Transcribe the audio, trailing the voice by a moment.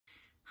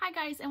Hi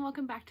guys, and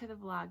welcome back to the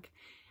vlog.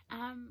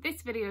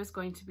 This video is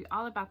going to be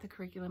all about the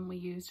curriculum we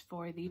used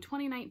for the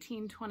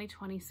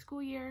 2019-2020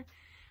 school year.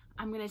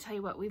 I'm going to tell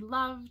you what we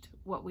loved,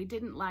 what we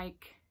didn't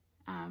like,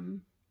 and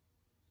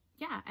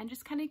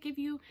just kind of give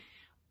you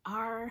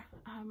our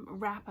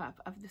wrap up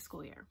of the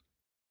school year.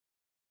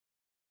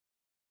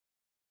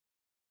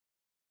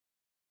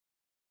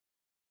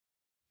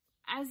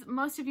 As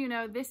most of you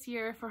know, this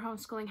year for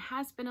homeschooling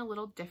has been a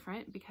little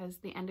different because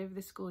the end of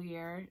the school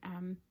year,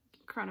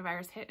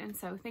 coronavirus hit, and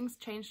so things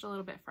changed a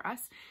little bit for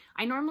us.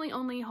 I normally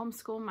only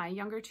homeschool my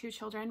younger two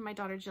children. My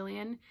daughter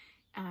Jillian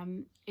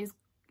is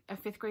a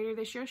 5th grader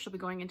this year. She'll be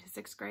going into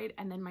 6th grade,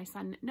 and then my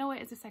son Noah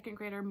is a 2nd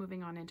grader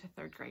moving on into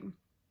 3rd grade.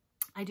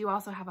 I do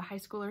also have a high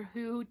schooler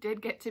who did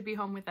get to be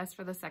home with us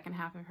for the second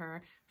half of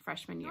her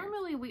freshman year.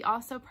 Normally we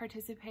also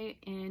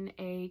participate in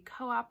a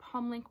co-op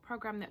home link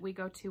program that we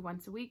go to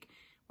once a week,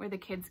 where the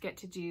kids get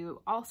to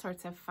do all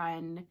sorts of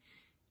fun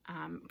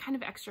kind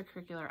of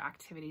extracurricular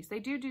activities. They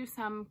do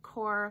some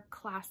core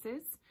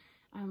classes,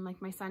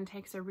 like my son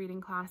takes a reading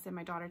class and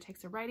my daughter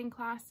takes a writing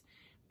class,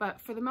 but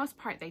for the most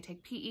part they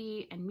take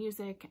PE and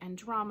music and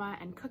drama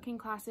and cooking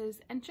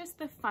classes and just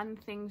the fun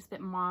things that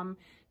mom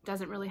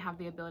doesn't really have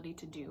the ability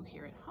to do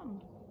here at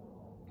home.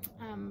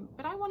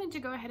 But I wanted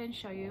to go ahead and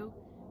show you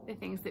the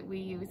things that we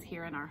use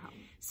here in our home.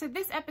 So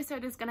this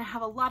episode is going to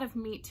have a lot of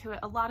meat to it,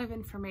 a lot of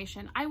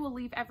information. I will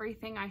leave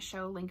everything I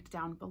show linked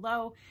down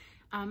below.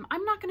 I'm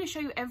not going to show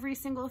you every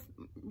single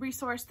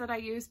resource that I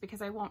use because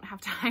I won't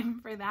have time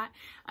for that.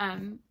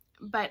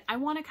 But I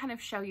want to kind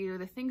of show you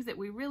the things that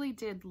we really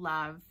did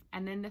love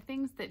and then the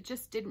things that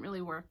just didn't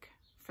really work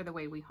for the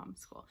way we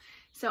homeschool.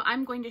 So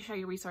I'm going to show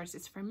you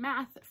resources for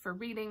math, for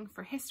reading,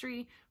 for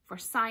history, for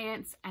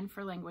science, and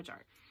for language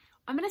art.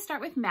 I'm going to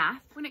start with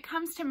math. When it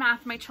comes to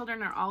math, my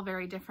children are all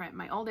very different.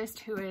 My oldest,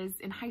 who is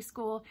in high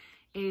school,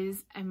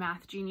 is a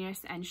math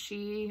genius, and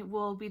she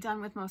will be done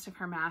with most of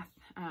her math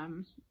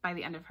by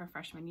the end of her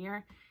freshman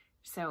year.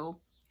 So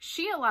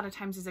she a lot of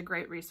times is a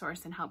great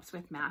resource and helps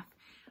with math.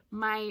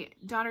 My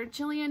daughter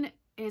Jillian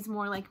is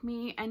more like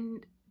me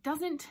and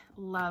doesn't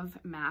love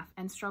math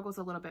and struggles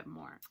a little bit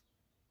more.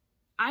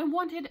 I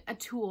wanted a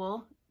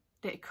tool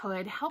that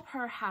could help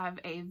her have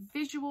a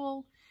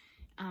visual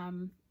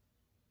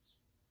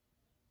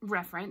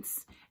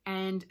reference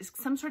and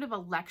some sort of a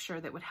lecture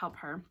that would help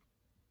her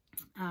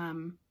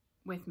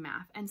with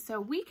math. And so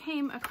we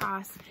came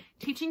across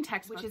Teaching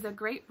Textbooks, which is a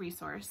great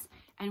resource,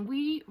 and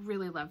we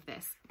really love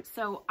this.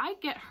 So I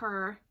get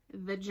her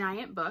the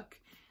giant book,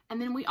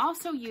 and then we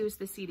also use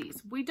the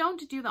CDs. We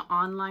don't do the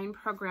online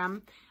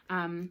program,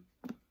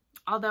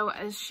 although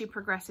as she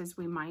progresses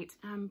we might,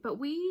 but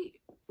we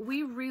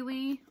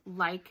really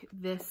like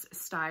this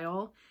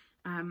style.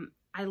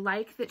 I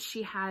like that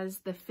she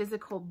has the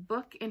physical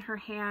book in her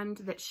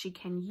hand that she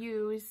can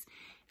use,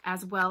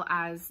 as well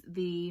as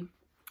the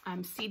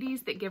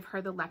CDs that give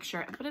her the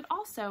lecture, but it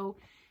also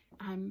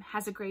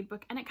has a grade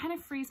book, and it kind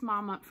of frees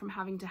mom up from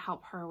having to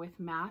help her with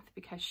math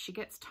because she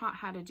gets taught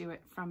how to do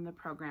it from the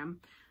program.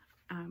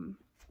 And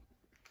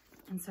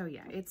so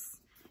yeah,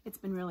 it's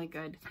been really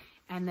good.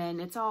 And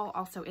then it's all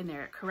also in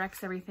there. It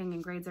corrects everything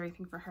and grades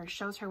everything for her,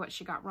 shows her what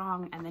she got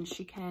wrong, and then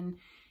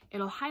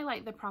it'll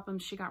highlight the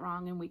problems she got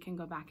wrong and we can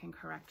go back and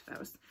correct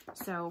those.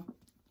 So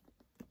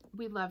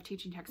we love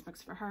Teaching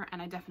Textbooks for her,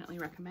 and I definitely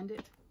recommend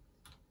it.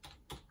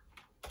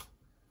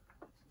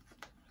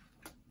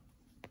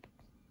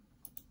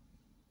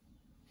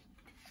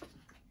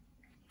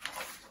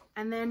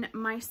 And then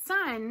my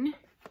son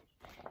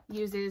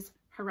uses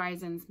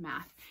Horizons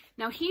Math.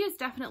 Now he is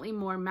definitely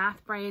more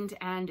math brained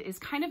and is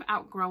kind of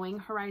outgrowing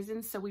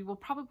Horizons, so we will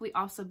probably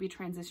also be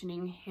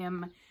transitioning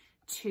him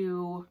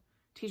to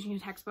Teaching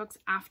Textbooks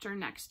after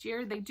next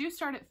year. They do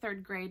start at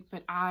 3rd grade,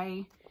 but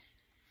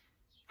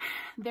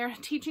their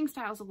teaching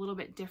style is a little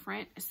bit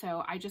different,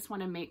 so I just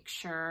want to make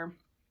sure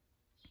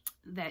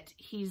that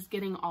he's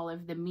getting all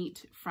of the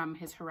meat from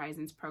his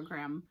Horizons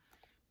program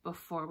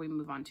before we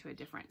move on to a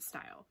different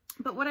style.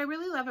 But what I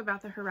really love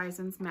about the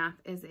Horizons Math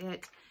is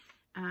it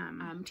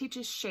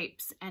teaches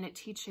shapes, and it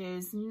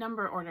teaches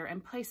number order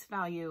and place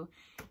value,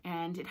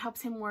 and it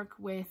helps him work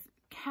with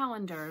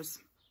calendars,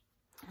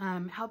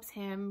 helps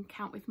him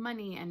count with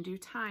money and do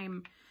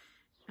time,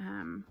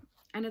 and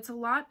it's a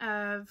lot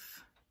of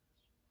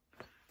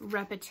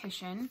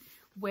repetition,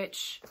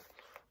 which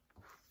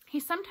he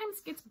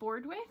sometimes gets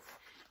bored with,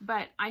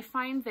 but I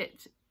find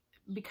that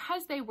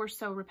because they were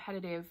so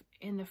repetitive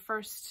in the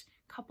first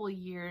couple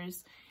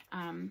years,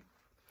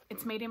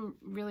 it's made him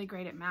really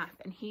great at math,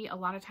 and he a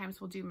lot of times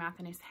will do math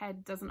in his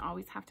head, doesn't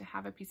always have to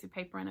have a piece of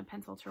paper and a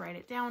pencil to write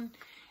it down.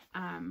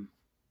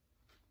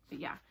 But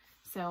yeah,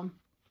 so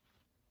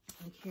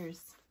like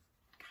here's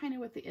kind of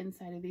what the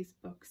inside of these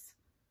books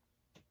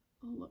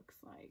looks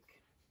like.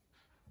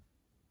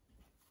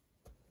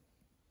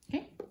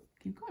 Okay,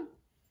 keep going.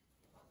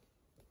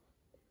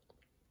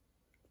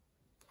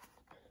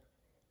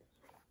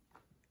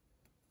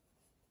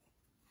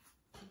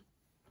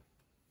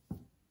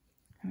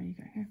 How do you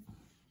got here?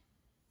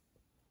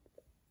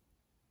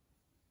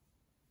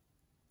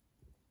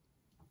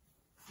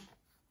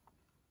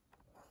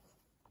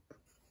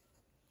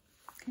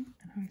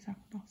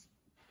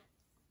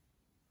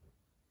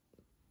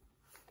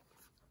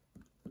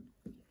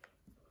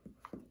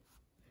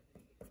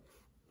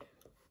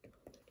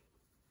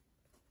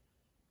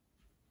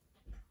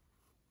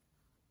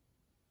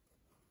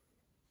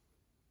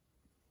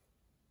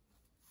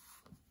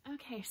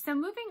 Okay, so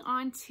moving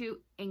on to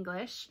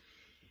English.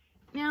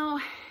 Now,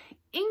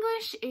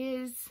 English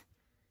is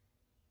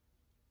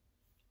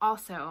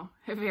also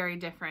very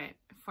different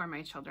for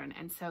my children,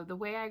 and so the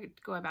way I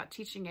go about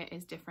teaching it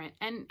is different,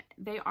 and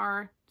they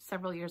are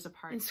several years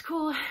apart in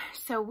school.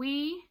 So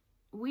we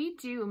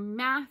do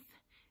math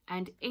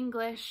and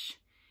English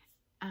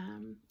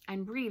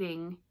and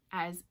reading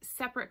as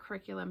separate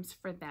curriculums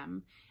for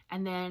them,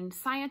 and then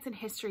science and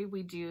history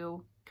we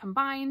do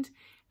combined,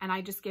 and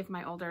I just give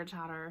my older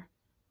daughter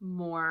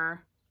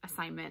more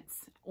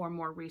assignments or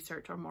more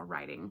research or more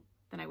writing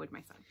than I would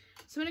my son.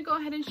 So I'm going to go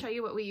ahead and show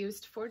you what we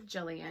used for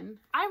Jillian.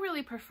 I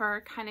really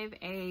prefer kind of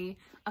a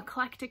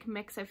eclectic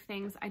mix of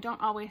things. I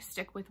don't always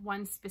stick with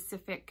one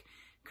specific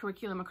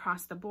curriculum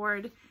across the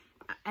board,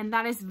 and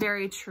that is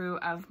very true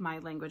of my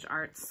language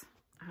arts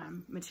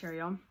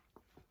material.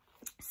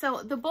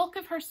 So the bulk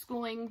of her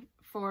schooling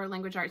for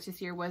language arts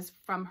this year was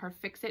from her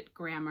Fix-It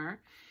grammar,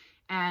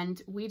 and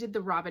we did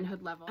the Robin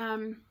Hood level.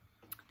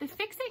 The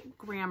Fix-It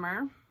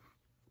grammar,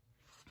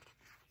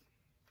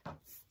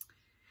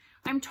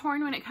 I'm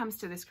torn when it comes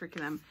to this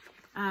curriculum.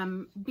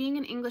 Being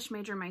an English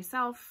major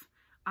myself,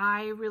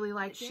 I really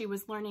liked she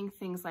was learning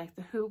things like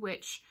the who,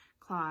 which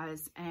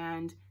clause,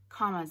 and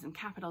commas and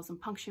capitals and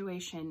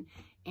punctuation,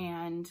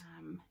 and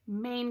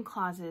main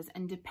clauses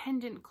and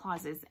dependent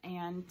clauses,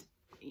 and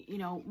you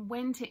know,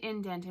 when to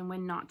indent and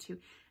when not to,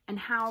 and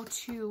how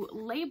to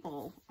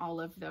label all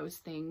of those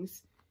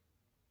things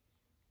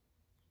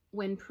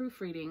when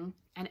proofreading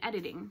and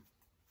editing.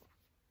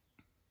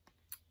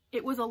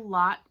 It was a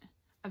lot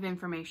of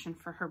information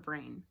for her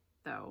brain,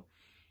 though,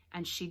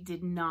 and she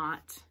did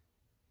not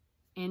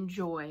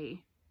enjoy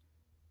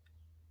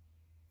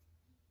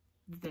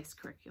this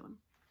curriculum.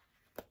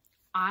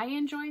 I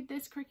enjoyed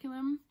this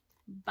curriculum,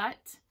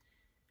 but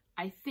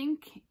I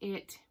think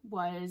it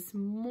was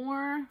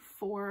more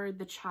for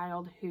the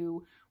child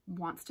who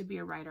wants to be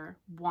a writer,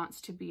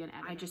 wants to be an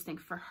editor. I just think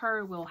for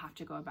her, we'll have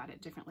to go about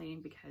it differently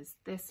because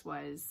this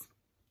was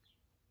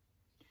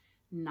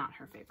not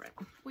her favorite.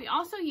 We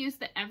also used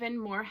the Evan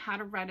Moore How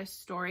to Write a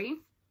Story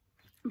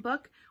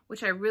book,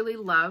 which I really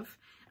love.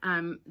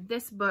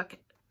 This book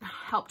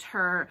helped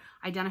her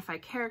identify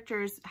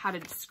characters, how to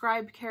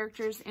describe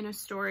characters in a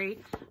story.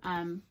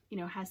 You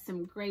know, has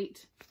some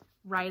great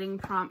writing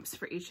prompts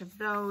for each of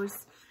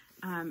those.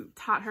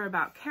 Taught her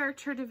about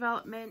character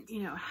development,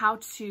 you know, how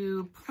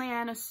to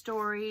plan a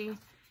story,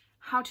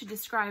 how to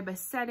describe a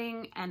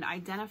setting and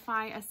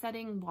identify a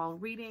setting while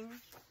reading,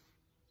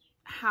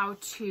 how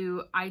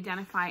to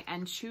identify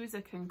and choose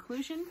a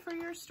conclusion for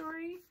your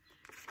story.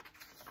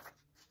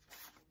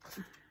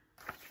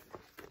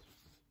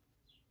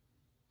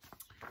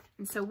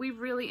 And so we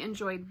really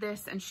enjoyed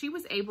this, and she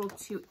was able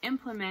to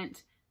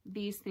implement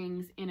these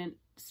things in a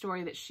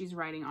story that she's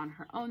writing on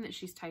her own, that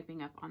she's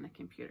typing up on the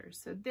computer.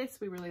 So this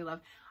we really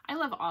love. I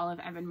love all of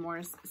Evan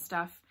Moore's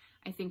stuff.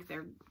 I think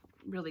they're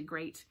really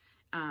great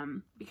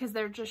because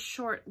they're just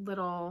short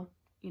little,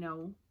 you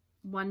know,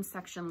 one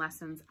section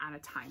lessons at a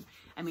time.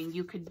 I mean,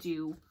 you could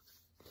do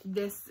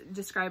this,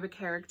 describe a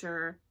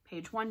character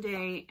page one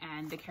day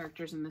and the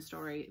characters in the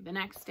story the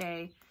next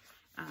day.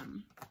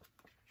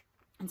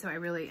 And so I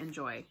really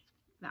enjoy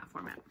that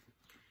format.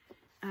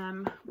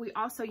 We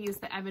also use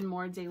the Evan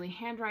Moore Daily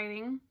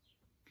Handwriting,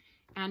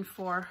 and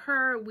for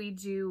her we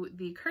do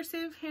the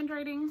cursive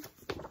handwriting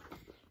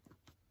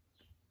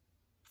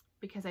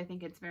because I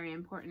think it's very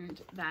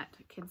important that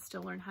kids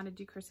still learn how to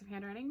do cursive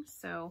handwriting.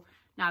 So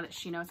now that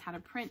she knows how to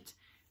print,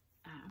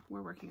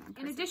 we're working on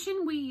cursive. In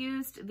addition, we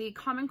used the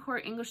Common Core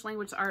English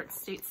Language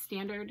Arts State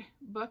Standard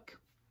book.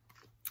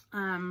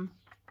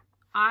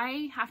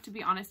 I have to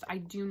be honest, I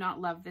do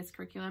not love this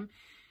curriculum.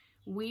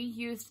 We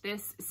used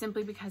this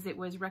simply because it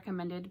was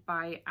recommended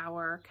by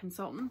our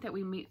consultant that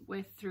we meet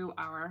with through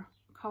our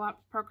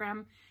co-op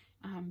program,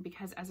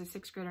 because as a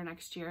 6th grader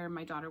next year,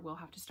 my daughter will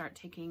have to start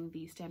taking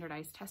the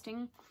standardized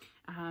testing,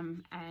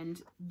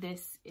 and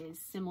this is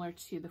similar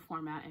to the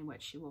format in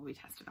which she will be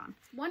tested on.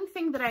 One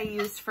thing that I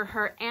used for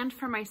her and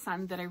for my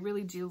son that I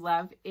really do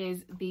love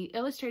is the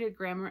Illustrated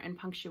Grammar and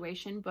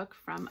Punctuation book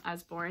from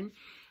Usborne,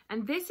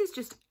 and this is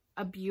just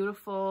a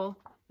beautiful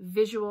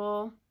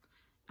visual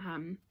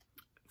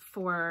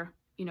for,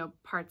 you know,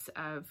 parts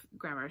of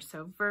grammar.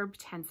 So verb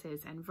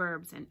tenses and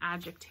verbs and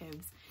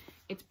adjectives.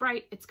 It's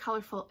bright, it's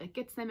colorful, it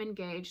gets them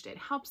engaged, it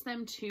helps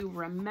them to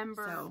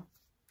remember. So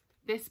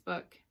this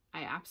book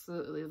I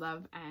absolutely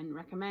love and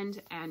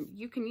recommend, and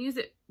you can use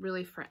it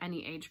really for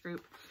any age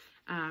group.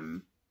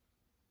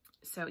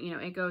 So, you know,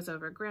 it goes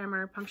over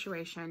grammar,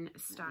 punctuation,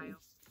 style.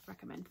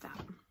 Recommend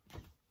that.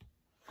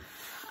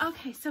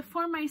 Okay, so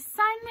for my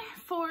son,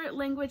 for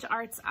language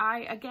arts,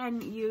 I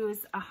again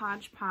use a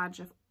hodgepodge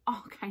of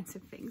all kinds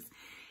of things.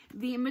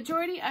 The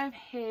majority of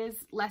his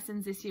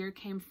lessons this year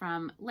came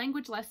from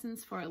language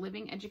lessons for a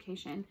living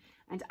education,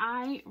 and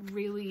I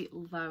really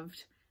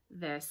loved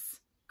this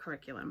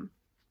curriculum.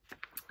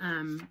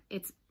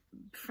 It's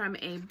from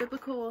a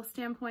biblical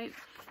standpoint,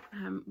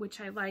 which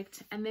I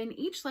liked, and then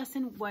each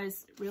lesson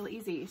was real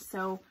easy.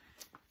 So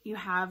you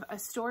have a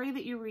story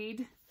that you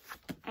read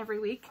every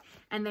week,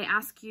 and they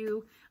ask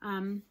you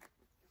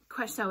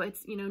so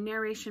it's, you know,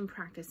 narration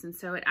practice, and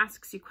so it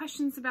asks you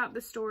questions about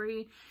the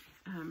story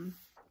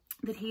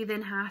that he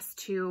then has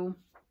to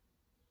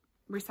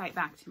recite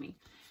back to me.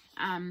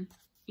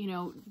 You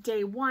know,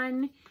 day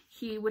one,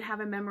 he would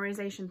have a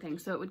memorization thing,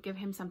 so it would give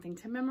him something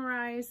to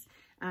memorize.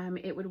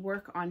 It would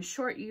work on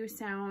short U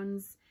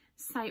sounds,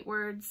 sight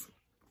words.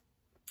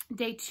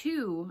 Day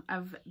two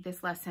of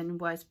this lesson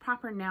was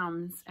proper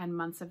nouns and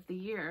months of the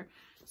year.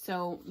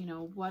 So, you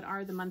know, what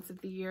are the months of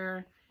the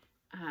year?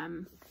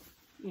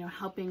 You know,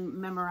 helping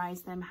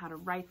memorize them, how to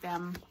write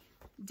them.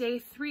 Day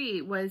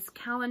three was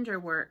calendar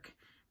work.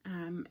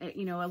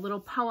 You know, a little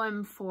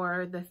poem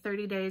for the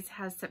 30 days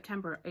has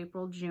September,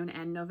 April, June,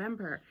 and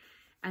November.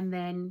 And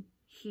then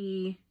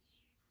he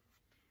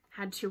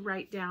had to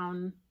write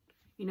down,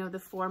 you know, the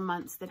 4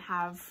 months that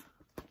have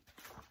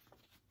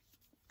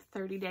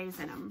 30 days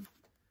in them.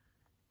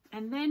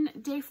 And then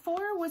day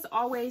four was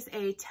always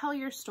a tell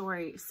your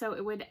story. So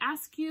it would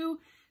ask you,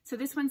 so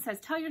this one says,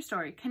 tell your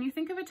story. Can you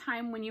think of a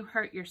time when you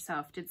hurt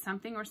yourself? Did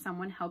something or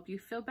someone help you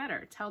feel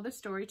better? Tell the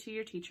story to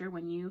your teacher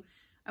when you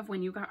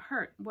got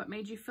hurt. What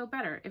made you feel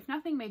better? If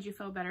nothing made you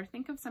feel better,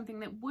 think of something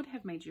that would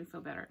have made you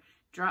feel better.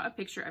 Draw a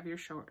picture of your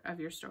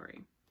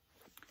story.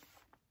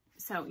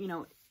 So, you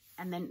know,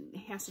 and then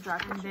he has to draw,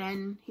 and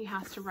then he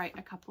has to write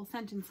a couple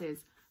sentences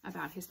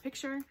about his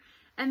picture.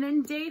 And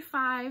then day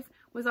five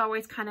was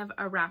always kind of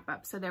a wrap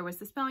up. So there was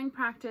the spelling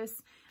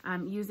practice,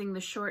 using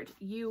the short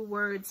U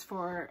words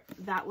for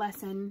that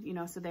lesson, you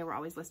know, so they were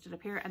always listed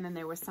up here. And then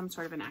there was some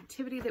sort of an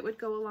activity that would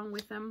go along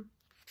with them.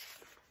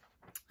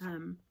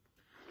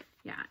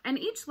 Yeah, and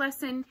each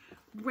lesson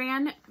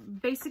ran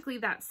basically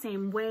that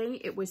same way.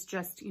 It was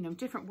just, you know,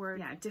 different words,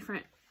 yeah,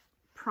 different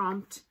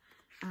prompt.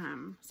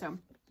 So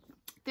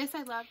this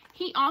I love.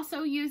 He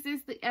also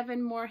uses the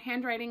Evan Moore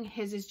handwriting.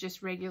 His is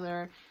just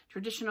regular,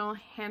 traditional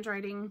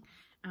handwriting.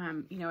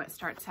 You know, it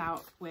starts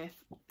out with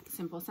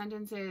simple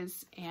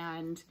sentences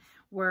and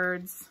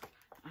words,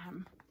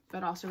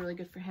 but also really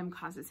good for him,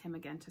 causes him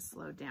again to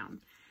slow down.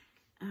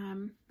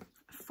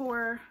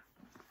 For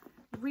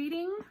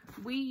reading,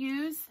 we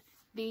use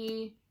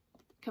the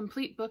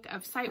complete book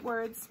of sight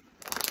words.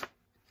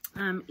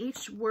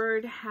 Each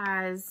word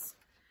has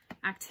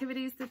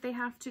activities that they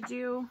have to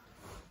do.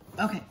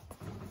 Okay,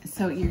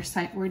 so your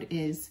sight word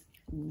is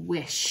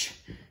wish.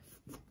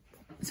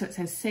 So it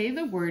says, say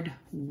the word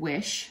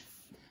wish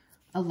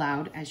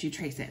aloud as you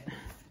trace it.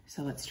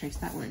 So let's trace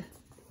that word.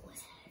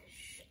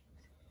 Wish.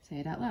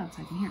 Say it out loud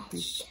so I can hear it,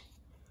 please.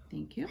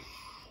 Thank you.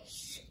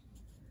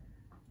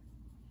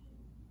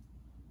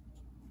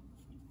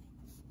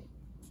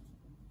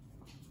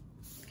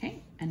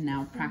 Okay, and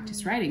now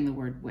practice writing the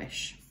word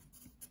wish.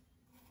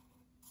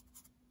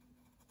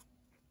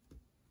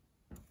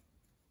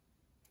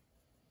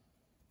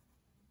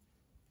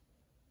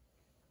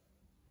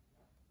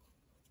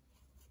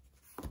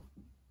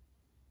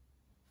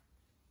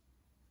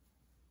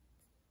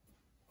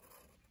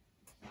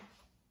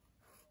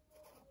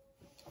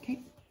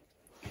 Okay,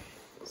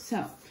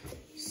 so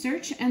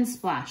search and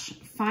splash.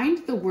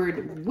 Find the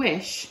word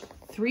wish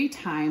 3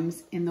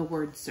 times in the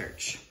word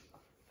search.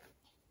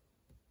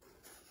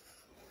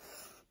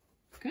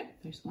 Good,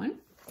 there's one.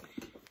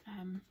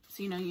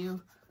 So, you know,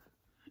 you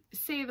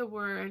say the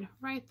word,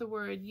 write the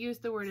word, use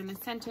the word in a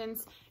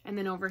sentence, and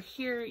then over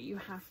here you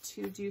have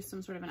to do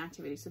some sort of an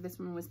activity. So this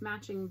one was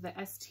matching the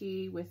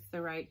ST with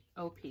the right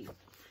OP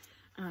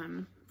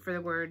for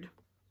the word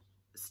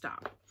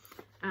stop.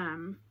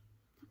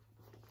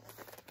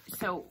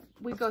 So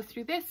we go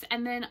through this,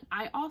 and then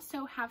I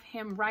also have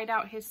him write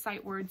out his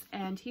sight words,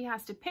 and he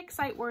has to pick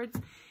sight words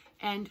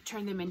and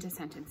turn them into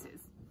sentences.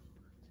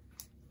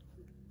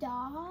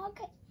 Dog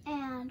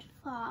and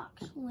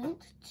fox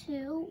went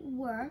to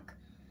work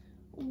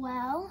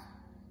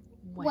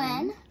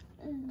when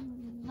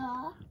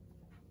the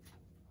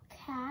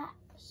cat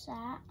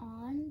sat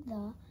on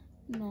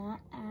the mat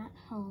at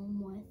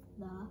home with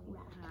the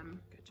rat.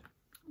 Good job.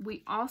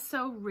 We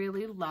also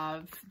really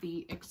love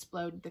the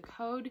Explode the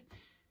Code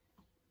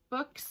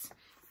books.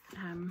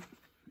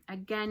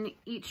 Again,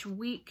 each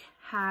week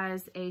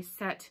has a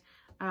set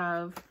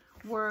of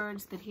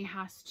words that he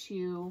has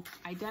to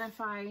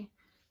identify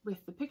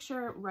with the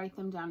picture, write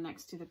them down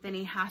next to it. Then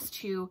he has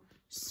to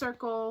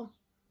circle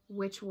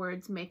which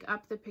words make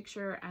up the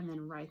picture and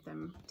then write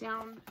them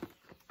down.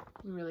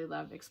 We really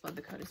love Explode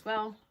the Code as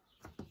well.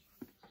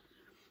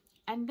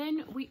 And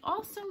then we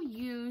also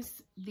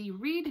use the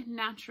Read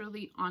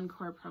Naturally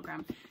Encore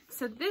program.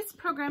 So this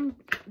program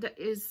that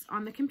is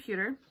on the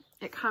computer,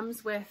 it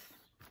comes with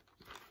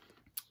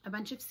a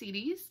bunch of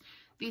CDs.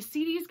 These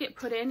CDs get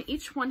put in,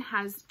 each one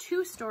has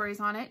 2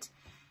 stories on it,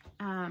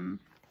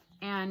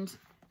 and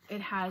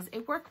it has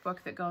a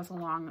workbook that goes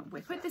along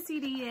with. Put the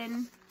CD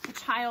in, the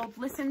child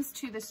listens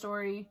to the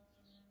story,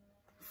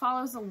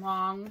 follows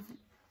along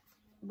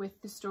with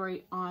the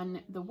story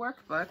on the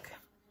workbook,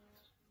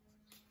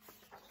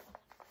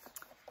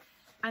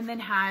 and then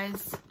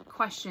has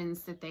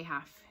questions that they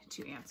have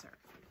to answer.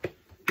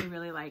 I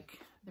really like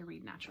the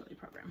Read Naturally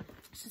program.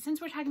 So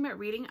since we're talking about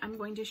reading, I'm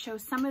going to show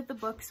some of the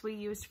books we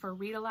used for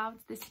Read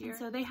Alouds this year.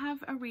 So they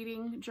have a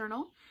reading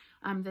journal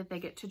that they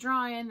get to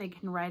draw in. They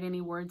can write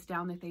any words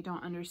down that they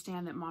don't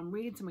understand that mom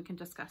reads, and we can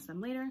discuss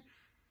them later.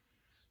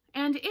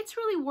 And it's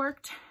really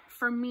worked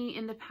for me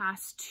in the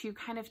past to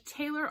kind of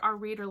tailor our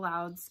Read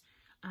Alouds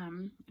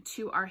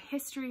to our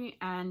history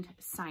and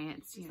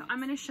science units. So I'm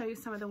going to show you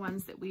some of the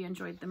ones that we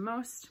enjoyed the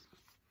most.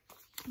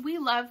 We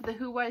love the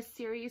Who Was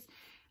series,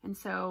 and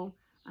so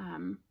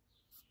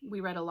we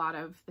read a lot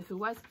of the Who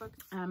Was books.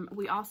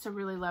 We also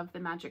really love the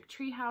Magic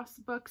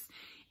Treehouse books,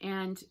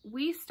 and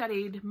we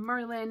studied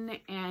Merlin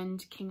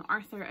and King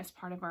Arthur as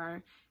part of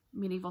our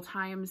medieval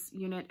times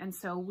unit, and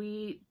so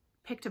we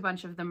picked a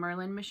bunch of the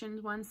Merlin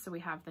mission ones. So we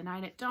have The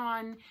Night at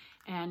Dawn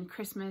and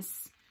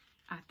Christmas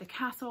at the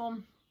Castle.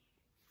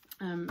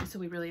 So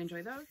we really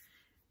enjoy those.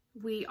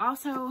 We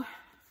also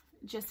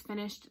just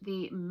finished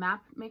the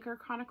Map Maker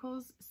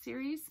Chronicles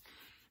series.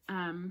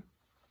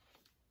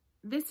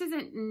 This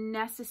isn't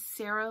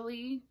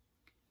necessarily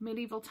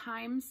medieval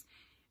times,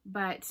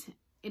 but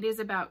it is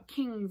about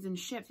kings and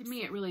ships. To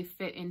me, it really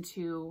fit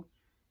into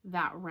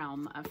that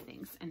realm of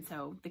things, and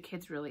so the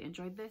kids really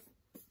enjoyed this.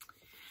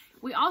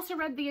 We also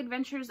read The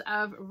Adventures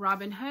of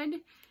Robin Hood.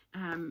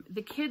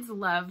 The kids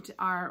loved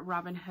our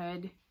Robin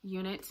Hood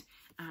unit,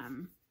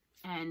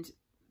 and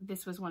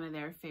this was one of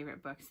their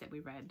favorite books that we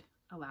read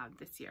aloud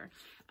this year.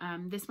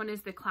 This one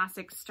is the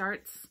Classic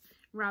Starts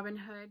Robin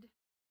Hood.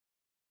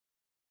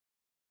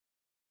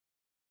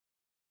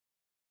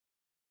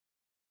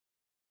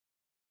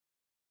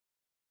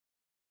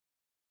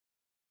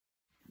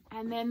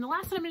 And then the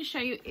last one I'm going to show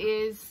you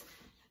is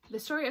The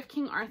Story of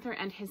King Arthur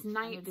and His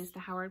Knights. It is the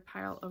Howard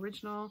Pyle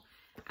original,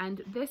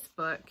 and this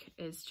book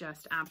is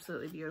just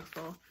absolutely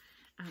beautiful.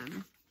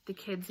 The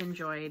kids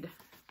enjoyed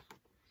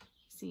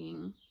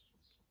seeing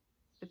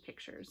the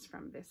pictures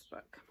from this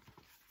book.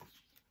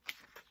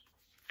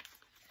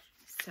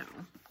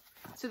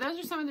 So those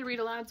are some of the Read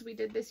Alouds we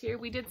did this year.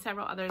 We did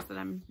several others that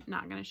I'm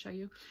not going to show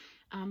you.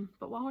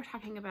 But while we're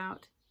talking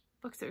about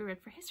books that we read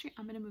for history,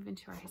 I'm going to move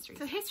into our history.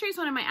 So history is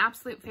one of my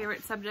absolute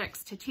favorite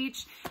subjects to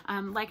teach.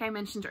 Like I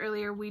mentioned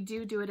earlier, we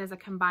do it as a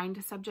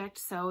combined subject,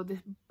 so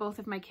both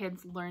of my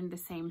kids learn the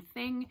same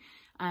thing.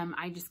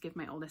 I just give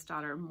my oldest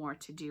daughter more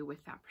to do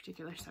with that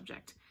particular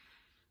subject.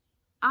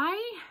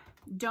 I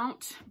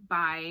don't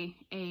buy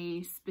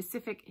a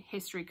specific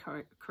history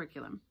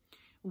curriculum.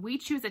 We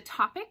choose a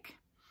topic,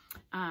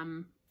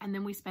 and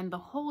then we spend the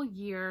whole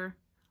year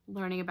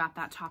learning about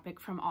that topic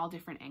from all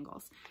different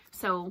angles.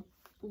 So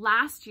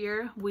last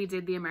year we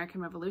did the American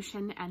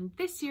Revolution, and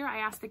this year I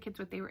asked the kids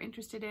what they were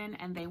interested in,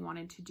 and they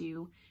wanted to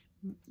do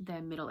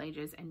the Middle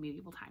Ages and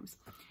medieval times.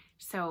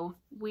 So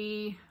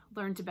we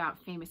learned about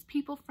famous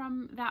people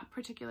from that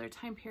particular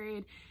time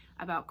period,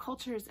 about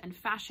cultures and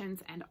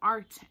fashions and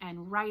art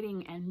and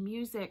writing and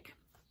music.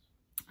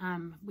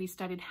 We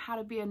studied how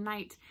to be a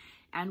knight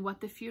and what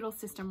the feudal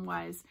system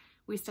was.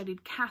 We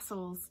studied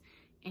castles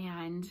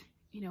and,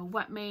 you know,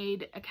 what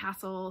made a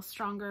castle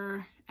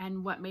stronger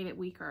and what made it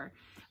weaker.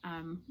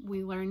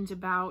 We learned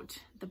about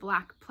the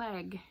Black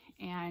Plague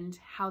and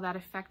how that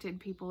affected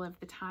people of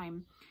the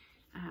time.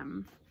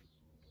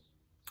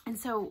 And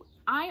so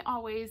I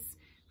always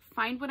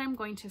find what I'm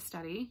going to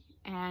study,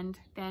 and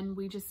then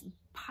we just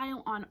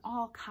pile on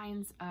all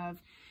kinds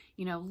of,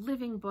 you know,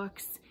 living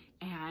books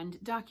and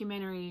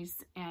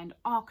documentaries and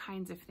all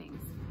kinds of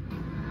things.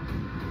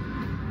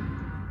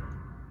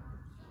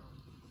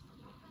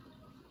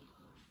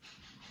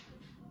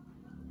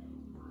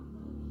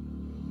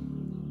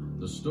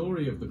 The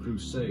story of the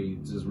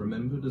Crusades is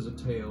remembered as a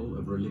tale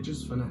of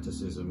religious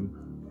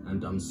fanaticism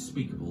and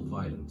unspeakable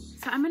violence.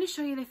 So I'm going to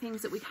show you the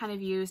things that we kind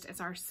of used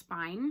as our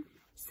spine.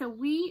 So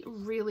we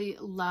really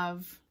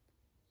love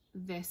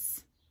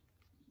this,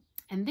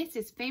 and this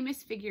is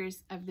Famous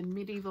Figures of the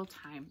Medieval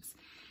Times.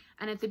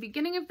 And at the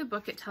beginning of the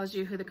book, it tells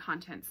you who the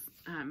contents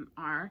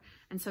are.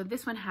 And so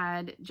this one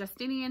had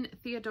Justinian,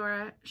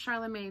 Theodora,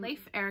 Charlemagne,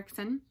 Leif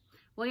Erikson,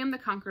 William the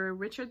Conqueror,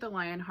 Richard the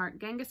Lionheart,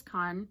 Genghis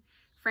Khan,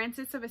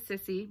 Francis of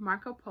Assisi,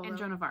 Marco Polo, and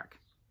Joan of Arc.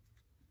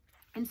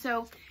 And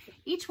so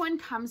each one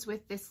comes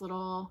with this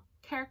little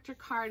character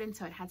card, and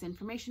so it has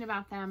information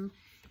about them.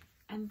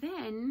 And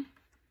then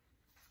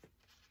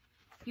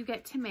you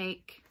get to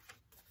make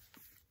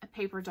a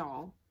paper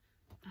doll.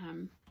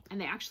 And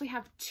they actually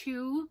have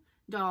 2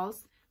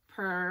 dolls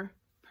per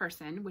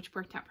person, which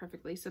worked out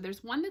perfectly. So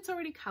there's one that's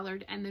already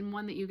colored and then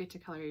one that you get to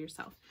color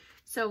yourself.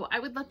 So I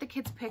would let the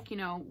kids pick, you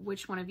know,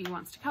 which one of you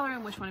wants to color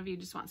and which one of you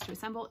just wants to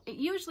assemble. It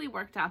usually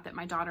worked out that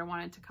my daughter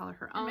wanted to color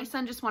her own. My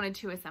son just wanted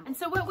to assemble. And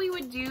so what we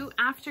would do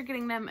after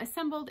getting them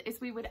assembled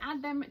is we would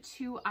add them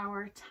to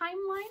our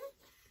timeline.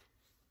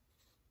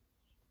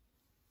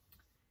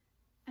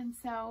 And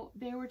so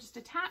they were just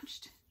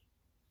attached,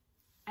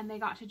 and they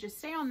got to just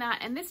stay on that.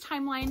 And this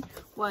timeline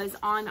was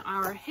on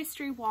our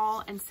history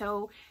wall. And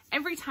so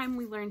every time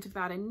we learned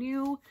about a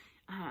new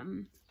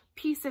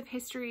piece of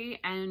history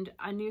and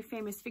a new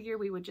famous figure,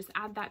 we would just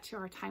add that to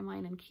our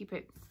timeline and keep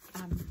it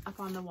up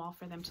on the wall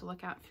for them to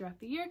look at throughout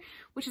the year,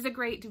 which is a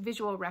great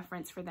visual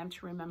reference for them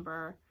to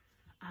remember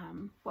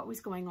what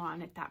was going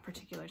on at that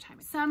particular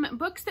time. Some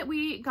books that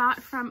we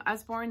got from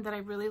Usborne that I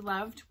really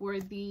loved were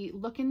the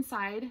Look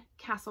Inside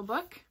Castle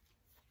book.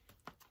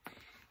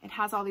 It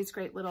has all these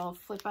great little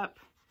flip up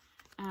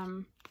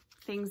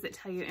things that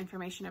tell you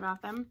information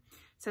about them.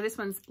 So this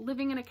one's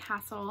Living in a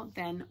Castle,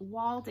 then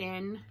Walled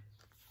In,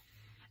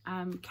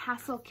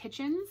 Castle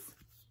Kitchens.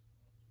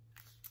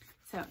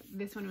 So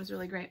this one was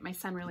really great. My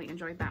son really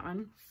enjoyed that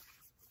one.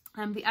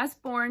 The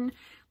Usborne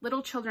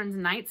Little Children's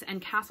Knights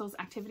and Castles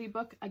activity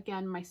book.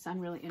 Again, my son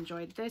really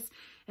enjoyed this.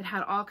 It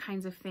had all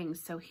kinds of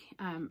things. So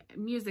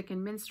music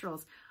and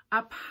minstrels,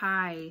 Up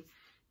High,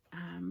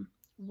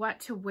 what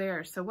to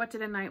wear. So what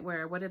did a knight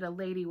wear? What did a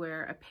lady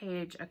wear? A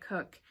page, a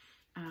cook,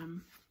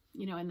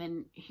 you know, and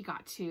then he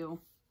got to,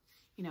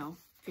 you know,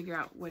 figure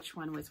out which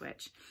one was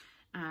which.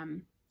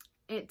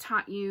 It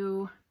taught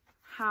you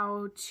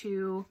how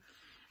to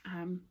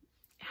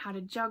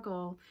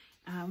juggle,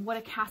 what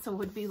a castle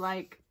would be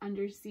like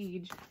under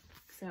siege.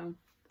 So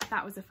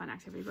that was a fun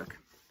activity book.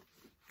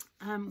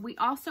 We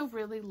also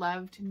really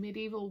loved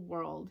Medieval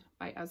World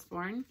by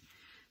Usborne.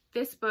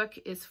 This book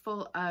is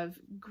full of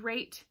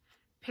great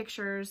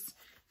pictures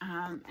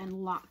and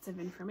lots of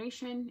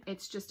information.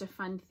 It's just a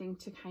fun thing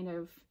to kind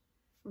of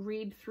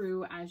read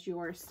through as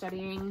you're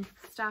studying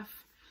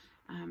stuff.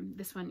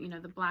 This one, you know,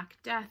 the Black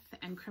Death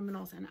and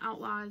Criminals and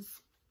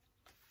Outlaws,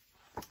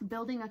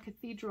 building a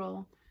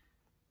cathedral,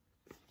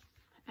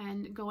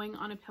 and going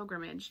on a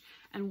pilgrimage,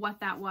 and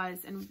what that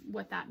was and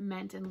what that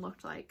meant and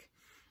looked like.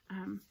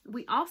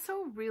 We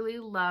also really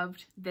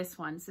loved this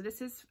one. So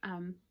this is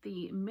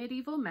the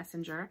Medieval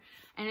Messenger,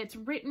 and it's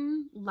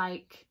written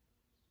like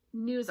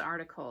news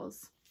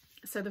articles.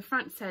 So the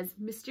front says,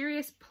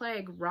 "Mysterious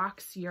plague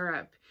rocks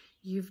Europe.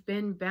 You've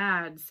been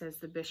bad," says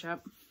the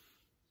bishop.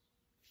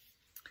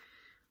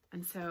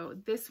 And so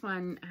this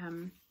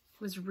one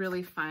was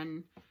really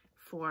fun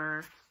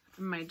for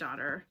my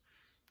daughter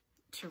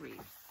to read.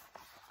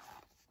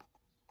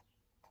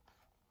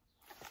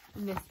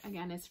 And this,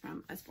 again, is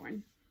from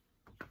Usborne.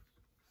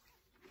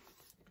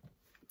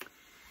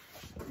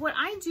 What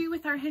I do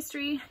with our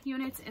history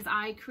units is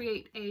I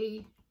create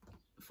a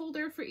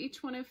folder for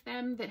each one of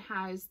them that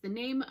has the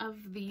name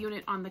of the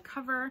unit on the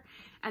cover,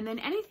 and then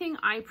anything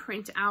I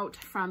print out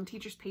from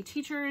Teachers Pay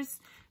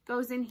Teachers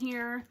goes in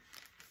here,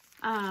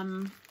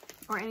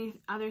 or any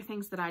other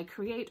things that I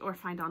create or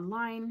find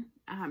online.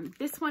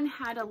 This one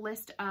had a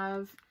list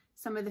of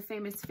some of the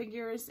famous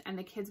figures, and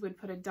the kids would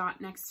put a dot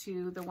next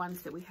to the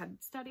ones that we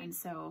had studied. And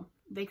so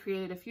they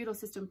created a feudal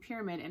system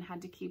pyramid and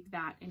had to keep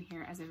that in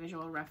here as a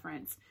visual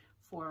reference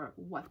for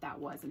what that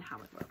was and how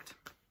it looked.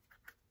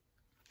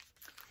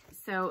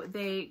 So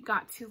they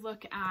got to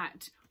look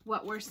at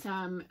what were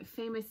some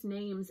famous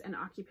names and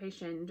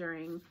occupation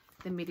during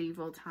the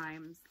medieval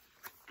times.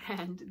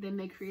 And then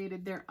they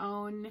created their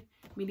own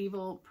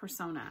medieval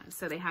persona.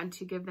 So they had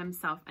to give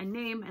themselves a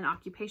name, an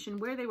occupation,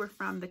 where they were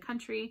from, the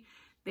country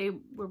they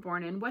were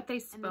born in, what they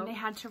spoke. And then they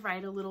had to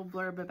write a little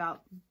blurb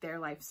about their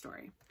life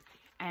story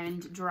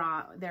and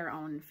draw their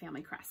own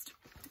family crest.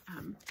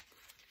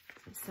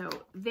 So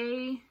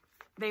they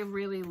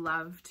really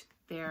loved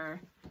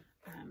their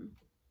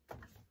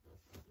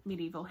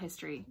medieval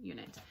history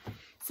unit.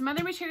 Some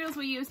other materials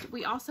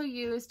we also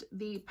used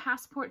the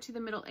Passport to the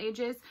Middle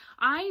Ages.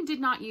 I did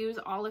not use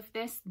all of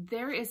this.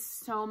 There is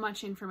so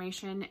much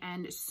information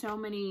and so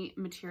many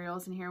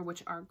materials in here,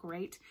 which are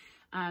great.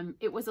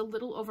 It was a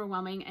little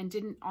overwhelming and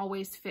didn't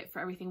always fit for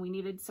everything we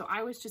needed. So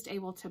I was just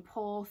able to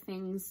pull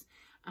things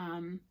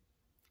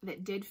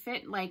that did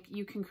fit. Like,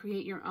 you can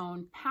create your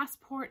own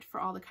passport for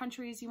all the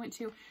countries you went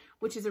to,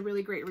 which is a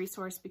really great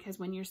resource, because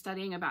when you're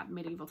studying about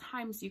medieval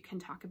times, you can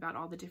talk about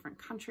all the different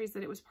countries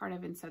that it was part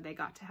of. And so they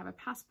got to have a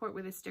passport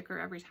with a sticker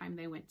every time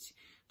they went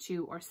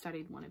to or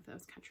studied one of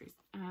those countries.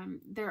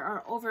 There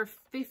are over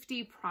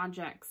 50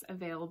 projects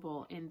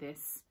available in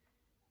this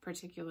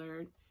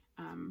particular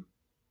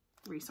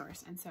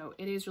resource, and so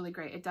it is really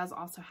great. It does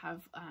also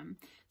have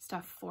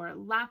stuff for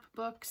lap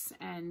books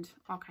and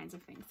all kinds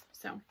of things.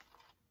 So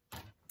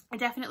I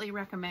definitely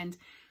recommend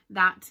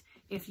that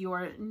if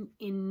you're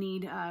in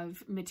need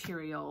of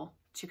material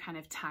to kind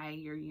of tie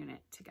your unit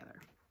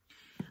together.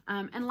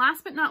 And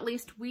last but not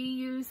least, we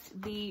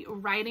used the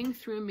Writing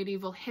Through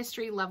Medieval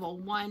History Level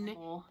 1,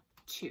 Level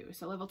 2.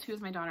 So Level 2 is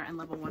my daughter and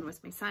Level 1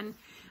 was my son.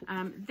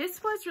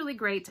 This was really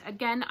great.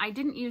 Again, I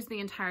didn't use the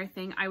entire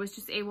thing. I was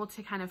just able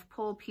to kind of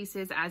pull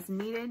pieces as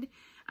needed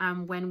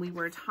when we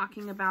were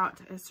talking about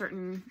a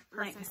certain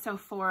person. So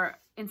for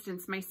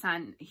instance, my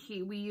son,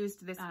 we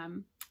used this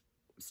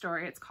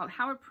story. It's called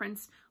How a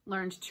Prince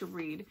Learned to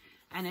Read,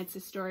 and it's a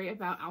story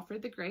about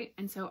Alfred the Great.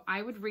 And so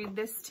I would read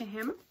this to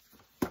him,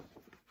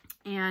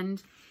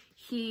 and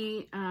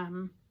he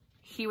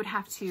would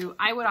have to,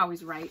 I would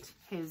always write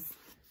his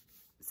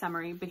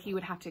summary, but he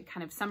would have to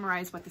kind of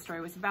summarize what the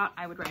story was about.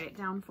 I would write it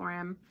down for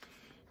him,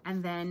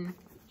 and then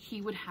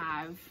he would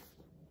have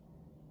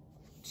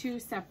 2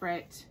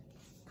 separate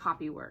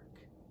copywork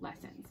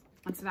lessons.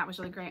 And so that was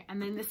really great.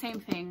 And then the same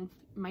thing,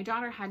 my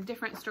daughter had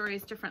different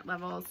stories, different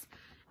levels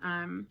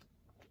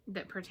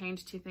that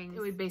pertained to things.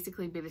 It would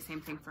basically be the same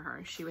thing for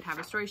her. She would have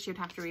a story she would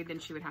have to read, then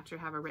she would have to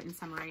have a written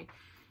summary,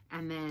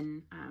 and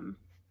then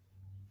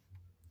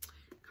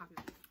copy.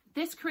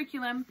 This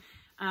curriculum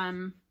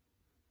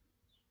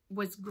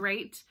was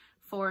great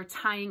for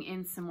tying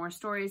in some more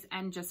stories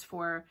and just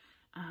for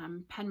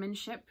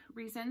penmanship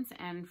reasons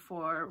and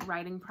for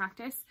writing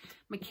practice.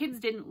 My kids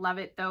didn't love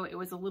it though. It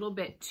was a little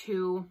bit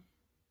too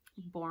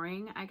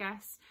boring, I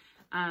guess.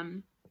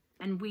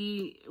 And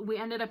we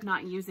ended up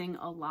not using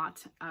a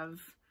lot of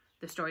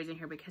the stories in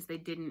here because they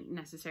didn't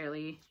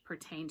necessarily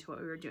pertain to what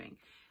we were doing.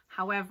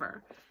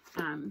 However,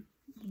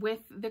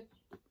 with the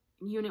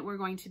unit we're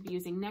going to be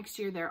using next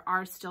year, there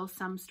are still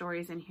some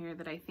stories in here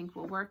that I think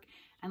will work.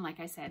 And like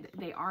I said,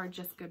 they are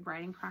just good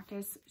writing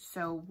practice.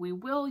 So we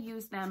will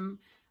use them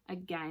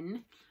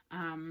again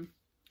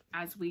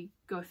as we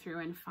go through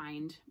and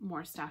find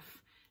more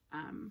stuff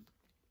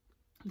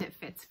that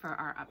fits for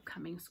our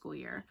upcoming school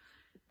year.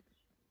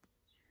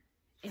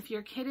 If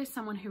your kid is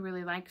someone who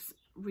really likes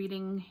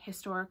reading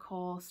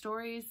historical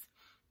stories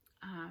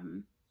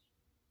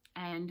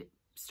and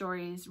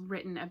stories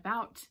written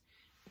about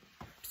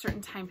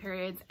certain time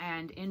periods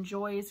and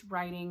enjoys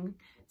writing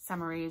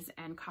summaries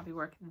and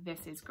copywork,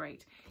 this is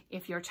great.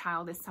 If your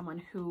child is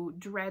someone who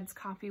dreads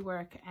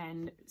copywork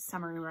and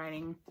summary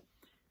writing,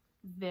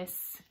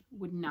 this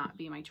would not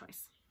be my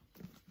choice.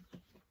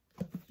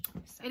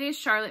 It is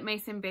Charlotte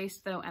Mason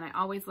based though, and I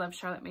always love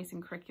Charlotte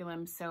Mason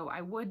curriculum, so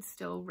I would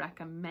still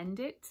recommend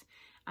it.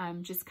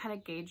 Just kind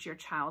of gauge your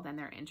child and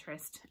their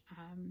interest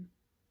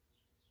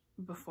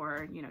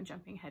before, you know,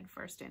 jumping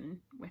headfirst in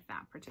with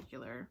that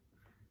particular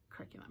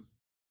curriculum.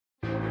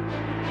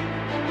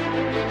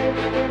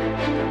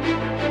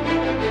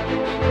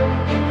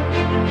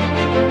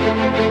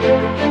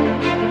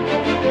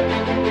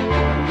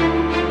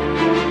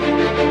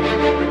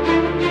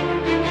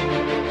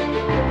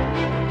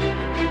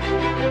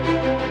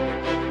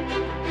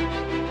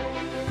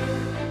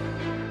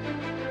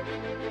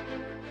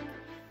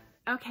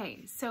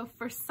 Okay, so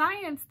for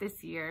science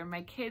this year,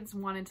 my kids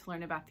wanted to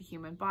learn about the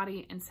human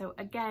body. And so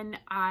again,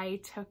 I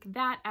took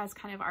that as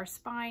kind of our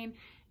spine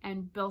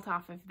and built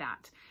off of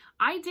that.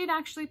 I did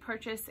actually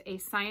purchase a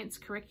science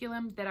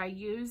curriculum that I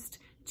used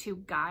to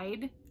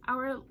guide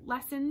our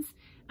lessons,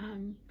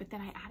 but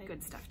then I added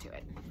good stuff to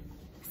it.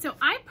 So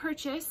I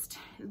purchased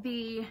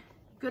the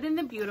Good and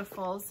the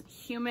Beautiful's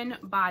Human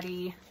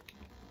Body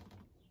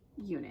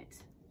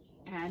unit,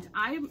 and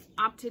I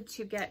opted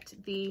to get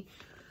the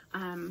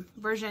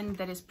version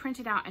that is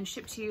printed out and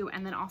shipped to you,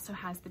 and then also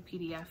has the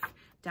PDF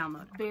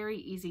download. Very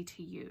easy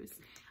to use.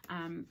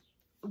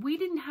 We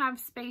didn't have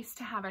space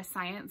to have a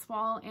science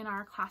wall in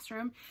our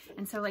classroom,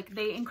 and so like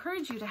they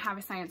encourage you to have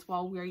a science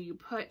wall where you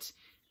put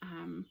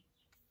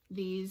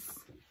these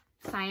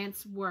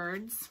science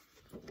words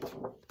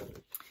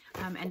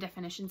and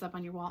definitions up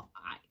on your wall.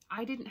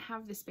 I didn't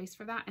have the space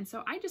for that, and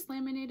so I just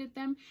laminated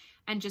them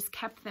and just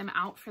kept them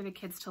out for the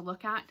kids to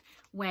look at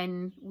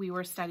when we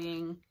were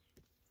studying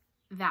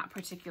that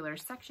particular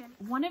section.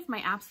 One of my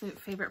absolute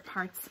favorite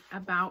parts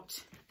about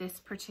this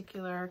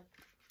particular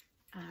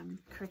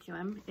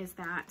curriculum is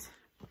that,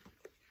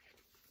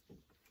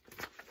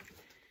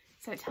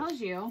 so it tells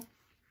you,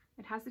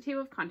 it has the table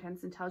of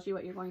contents and tells you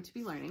what you're going to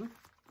be learning.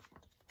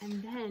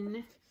 And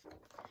then,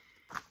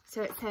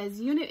 so it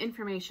says unit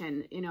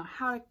information, you know,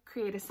 how to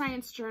create a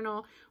science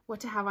journal,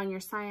 what to have on your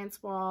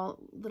science wall,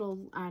 little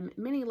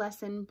mini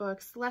lesson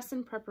books,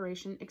 lesson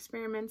preparation,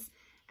 experiments,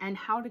 and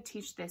how to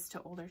teach this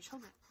to older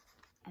children.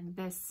 And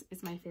this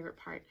is my favorite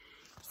part.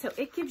 So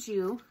it gives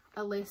you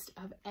a list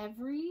of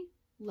every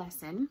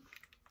lesson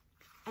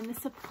and the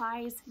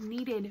supplies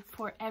needed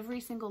for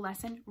every single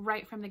lesson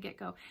right from the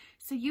get-go.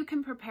 So you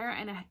can prepare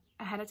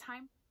ahead of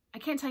time. I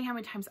can't tell you how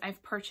many times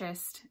I've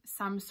purchased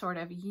some sort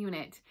of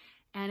unit,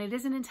 and it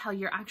isn't until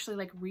you're actually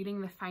like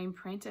reading the fine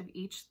print of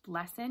each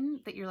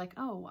lesson that you're like,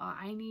 oh, well,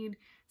 I need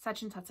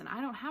such and such, and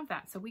I don't have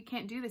that, so we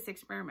can't do this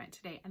experiment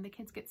today. And the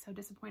kids get so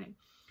disappointed.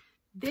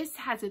 This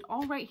has it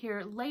all right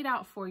here laid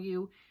out for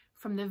you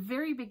from the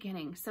very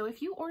beginning. So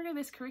if you order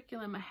this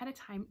curriculum ahead of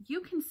time, you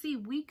can see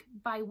week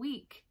by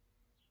week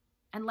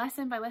and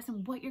lesson by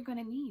lesson what you're going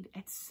to need.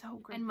 It's so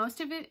great. And most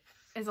of it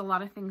is a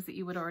lot of things that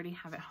you would already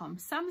have at home.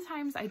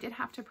 Sometimes I did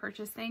have to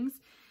purchase things,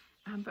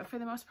 but for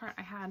the most part,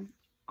 I had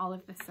all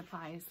of the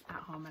supplies at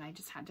home and I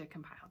just had to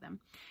compile them.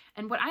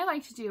 And what I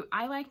like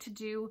to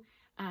do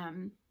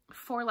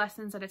 4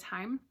 lessons at a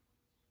time.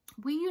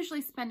 We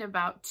usually spend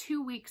about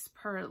 2 weeks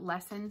per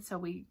lesson. So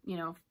we, you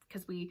know,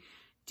 because we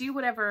do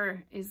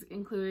whatever is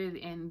included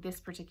in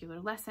this particular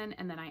lesson,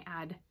 and then I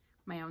add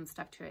my own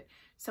stuff to it.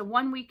 So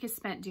 1 week is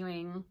spent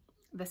doing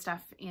the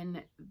stuff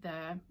in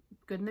the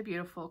Good and the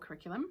Beautiful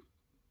curriculum.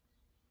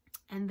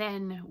 And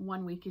then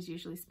 1 week is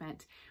usually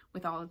spent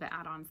with all of the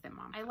add-ons that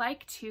Mom. I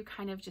like to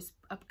kind of just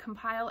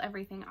compile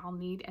everything I'll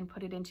need and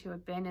put it into a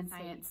bin in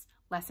science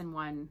lesson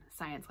 1,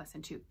 science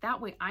lesson 2.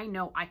 That way I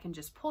know I can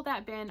just pull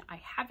that bin.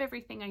 I have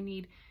everything I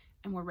need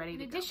and we're ready to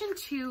go. In addition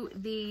to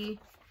the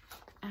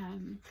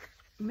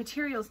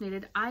materials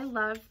needed, I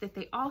love that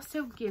they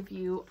also give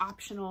you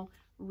optional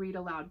read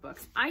aloud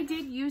books. I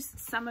did use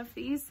some of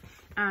these,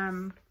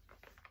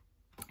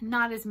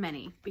 not as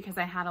many, because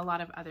I had a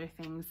lot of other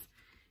things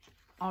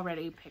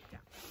already picked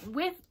up.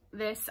 With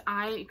this,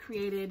 I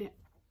created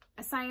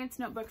a science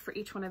notebook for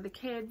each one of the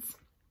kids.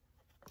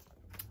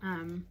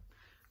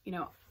 You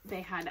know,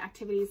 they had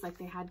activities like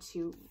they had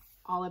to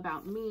all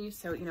about me.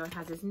 So, you know, it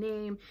has his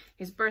name,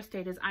 his birth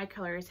date, his eye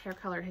color, his hair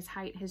color, his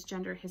height, his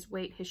gender, his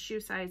weight, his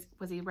shoe size.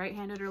 Was he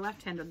right-handed or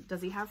left-handed?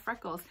 Does he have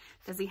freckles?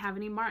 Does he have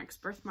any marks,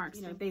 birthmarks?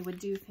 You know, they would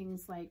do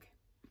things like,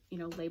 you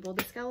know, label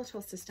the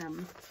skeletal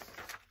system,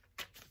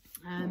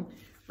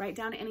 write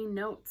down any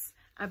notes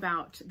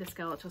about the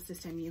skeletal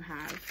system you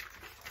have.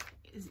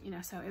 You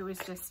know, so it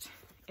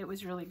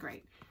was really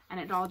great. And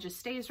it all just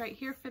stays right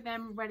here for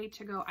them, ready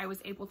to go. I was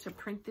able to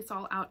print this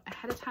all out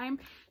ahead of time.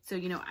 So,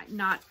 you know,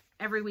 not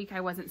every week I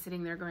wasn't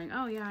sitting there going,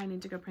 oh yeah, I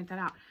need to go print that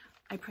out.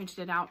 I printed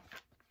it out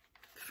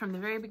from the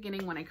very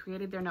beginning when I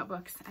created their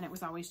notebooks, and it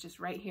was always just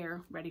right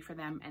here, ready for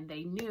them. And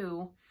they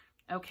knew,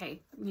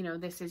 okay, you know,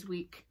 this is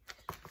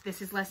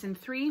lesson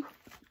 3.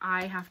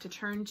 I have to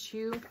turn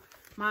to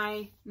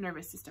my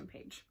nervous system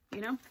page,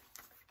 you know?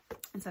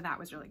 And so that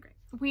was really great.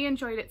 We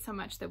enjoyed it so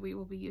much that we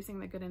will be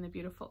using the Good and the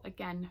Beautiful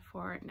again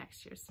for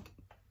next year's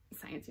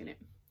science unit.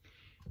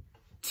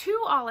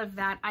 To all of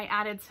that, I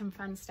added some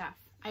fun stuff.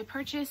 I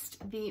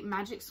purchased the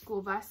Magic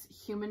School Bus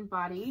Human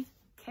Body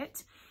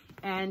Kit,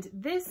 and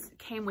this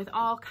came with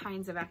all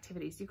kinds of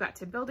activities. You got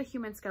to build a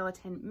human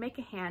skeleton, make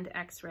a hand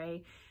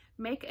x-ray,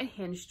 make a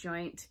hinge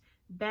joint,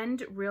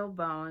 bend real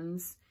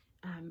bones,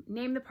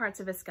 name the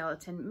parts of a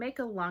skeleton, make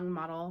a lung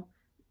model,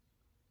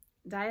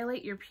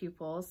 dilate your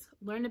pupils,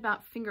 learn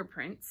about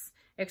fingerprints,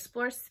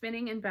 explore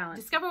spinning and balance,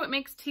 discover what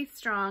makes teeth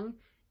strong,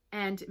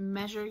 and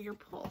measure your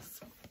pulse.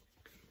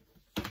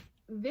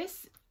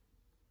 This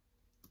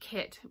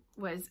kit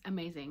was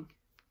amazing.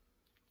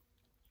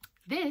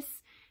 This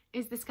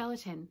is the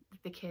skeleton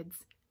that the kids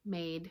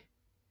made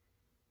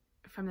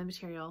from the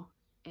material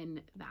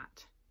in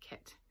that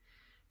kit.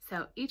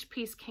 So each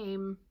piece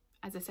came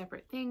as a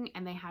separate thing,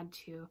 and they had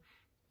to,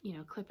 you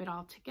know, clip it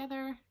all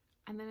together,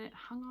 and then it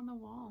hung on the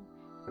wall.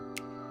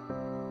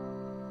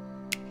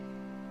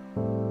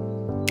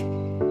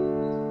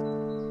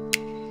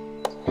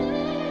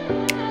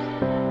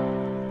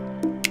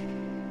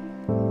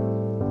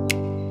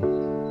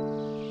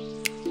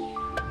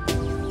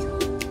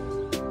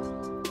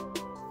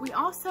 We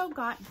also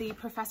got the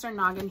Professor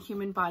Noggin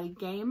Human Body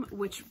game,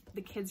 which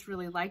the kids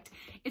really liked.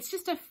 It's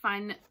just a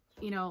fun,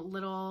 you know,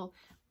 little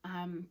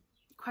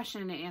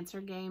question and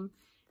answer game.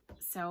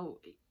 So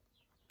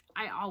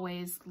I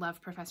always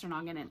love Professor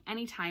Noggin, and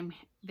anytime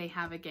they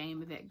have a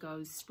game that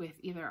goes with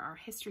either our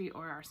history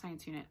or our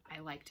science unit, I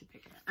like to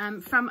pick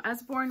it. From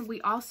Usborne,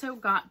 we also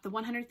got the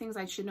 100 Things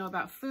I Should Know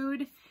About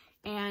Food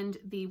and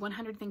the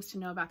 100 Things to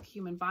Know About the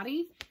Human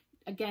Body.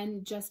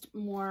 Again, just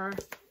more,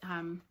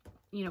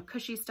 you know,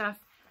 cushy stuff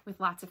with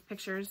lots of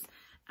pictures.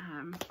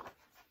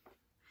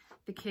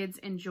 The kids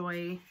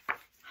enjoy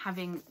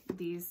having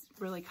these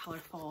really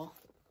colorful.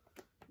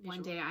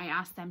 One day I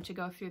asked them to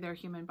go through their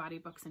human body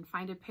books and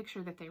find a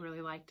picture that they really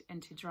liked and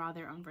to draw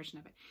their own version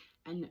of it.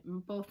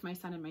 And both my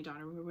son and my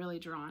daughter were really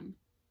drawn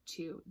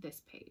to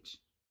this page.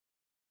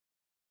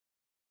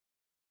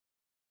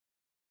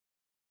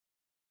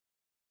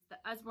 The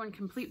Usborne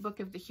Complete Book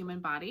of the Human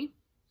Body.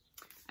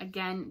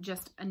 Again,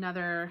 just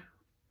another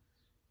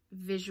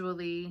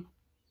visually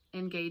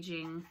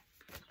engaging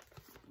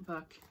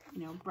book,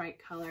 you know, bright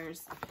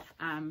colors.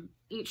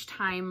 Each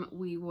time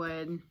we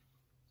would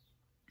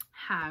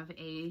have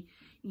a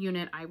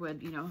unit, I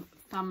would, you know,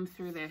 thumb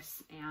through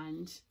this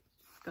and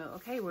go,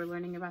 okay, we're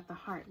learning about the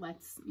heart.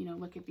 Let's, you know,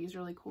 look at these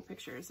really cool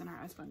pictures in our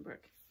Usborne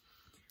book.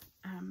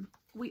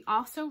 We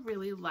also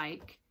really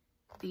like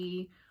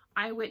the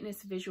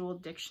eyewitness visual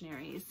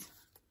dictionaries.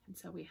 And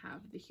so we have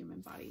the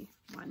human body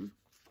one.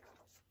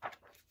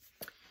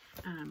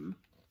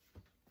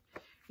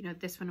 You know,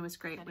 this one was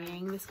great,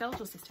 studying the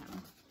skeletal system,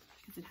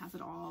 because it has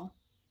it all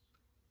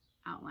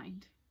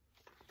outlined.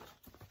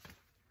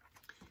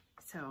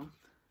 So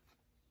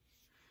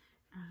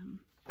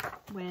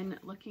when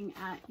looking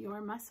at your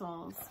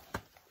muscles,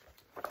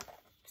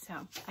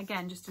 so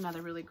again, just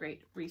another really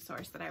great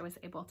resource that I was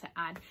able to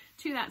add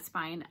to that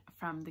spine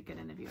from the Good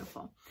and the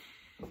Beautiful.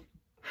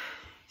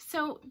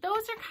 So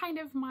those are kind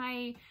of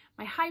my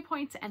high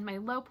points and my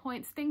low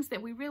points, things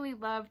that we really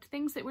loved,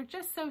 things that were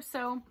just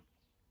so.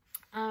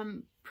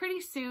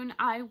 Pretty soon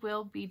I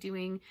will be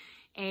doing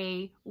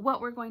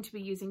what we're going to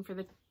be using for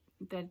the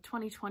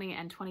 2020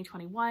 and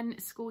 2021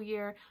 school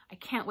year. I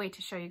can't wait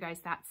to show you guys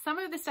that. Some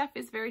of the stuff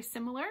is very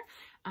similar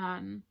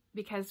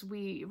because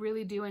we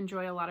really do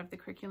enjoy a lot of the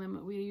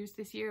curriculum we used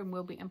this year, and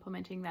we'll be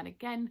implementing that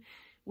again.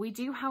 We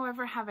do,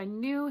 however, have a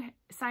new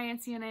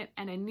science unit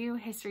and a new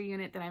history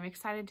unit that I'm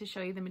excited to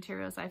show you the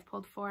materials I've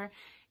pulled for.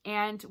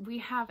 And we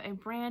have a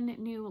brand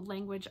new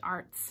language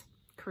arts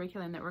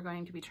curriculum that we're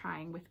going to be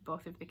trying with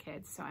both of the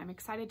kids. So I'm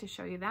excited to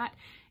show you that.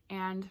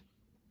 And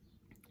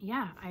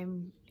yeah,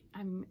 I'm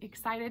I'm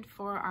excited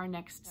for our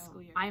next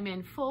school year. I'm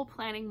in full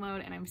planning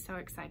mode and I'm so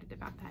excited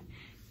about that.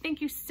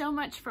 Thank you so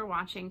much for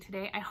watching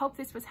today. I hope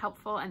this was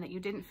helpful and that you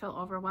didn't feel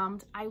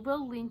overwhelmed. I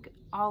will link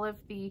all of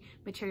the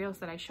materials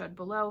that I showed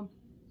below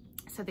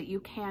so that you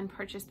can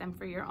purchase them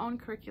for your own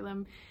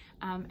curriculum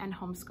and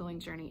homeschooling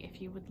journey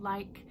if you would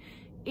like.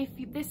 If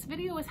this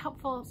video was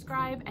helpful,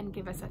 subscribe and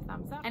give us a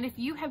thumbs up. And if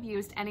you have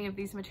used any of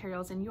these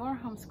materials in your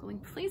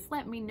homeschooling, please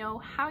let me know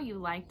how you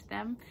liked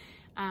them.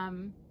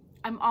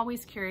 I'm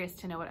always curious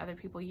to know what other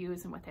people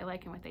use and what they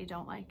like and what they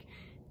don't like.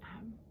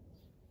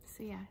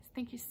 So yeah,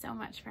 thank you so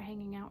much for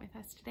hanging out with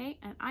us today,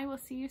 and I will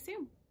see you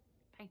soon.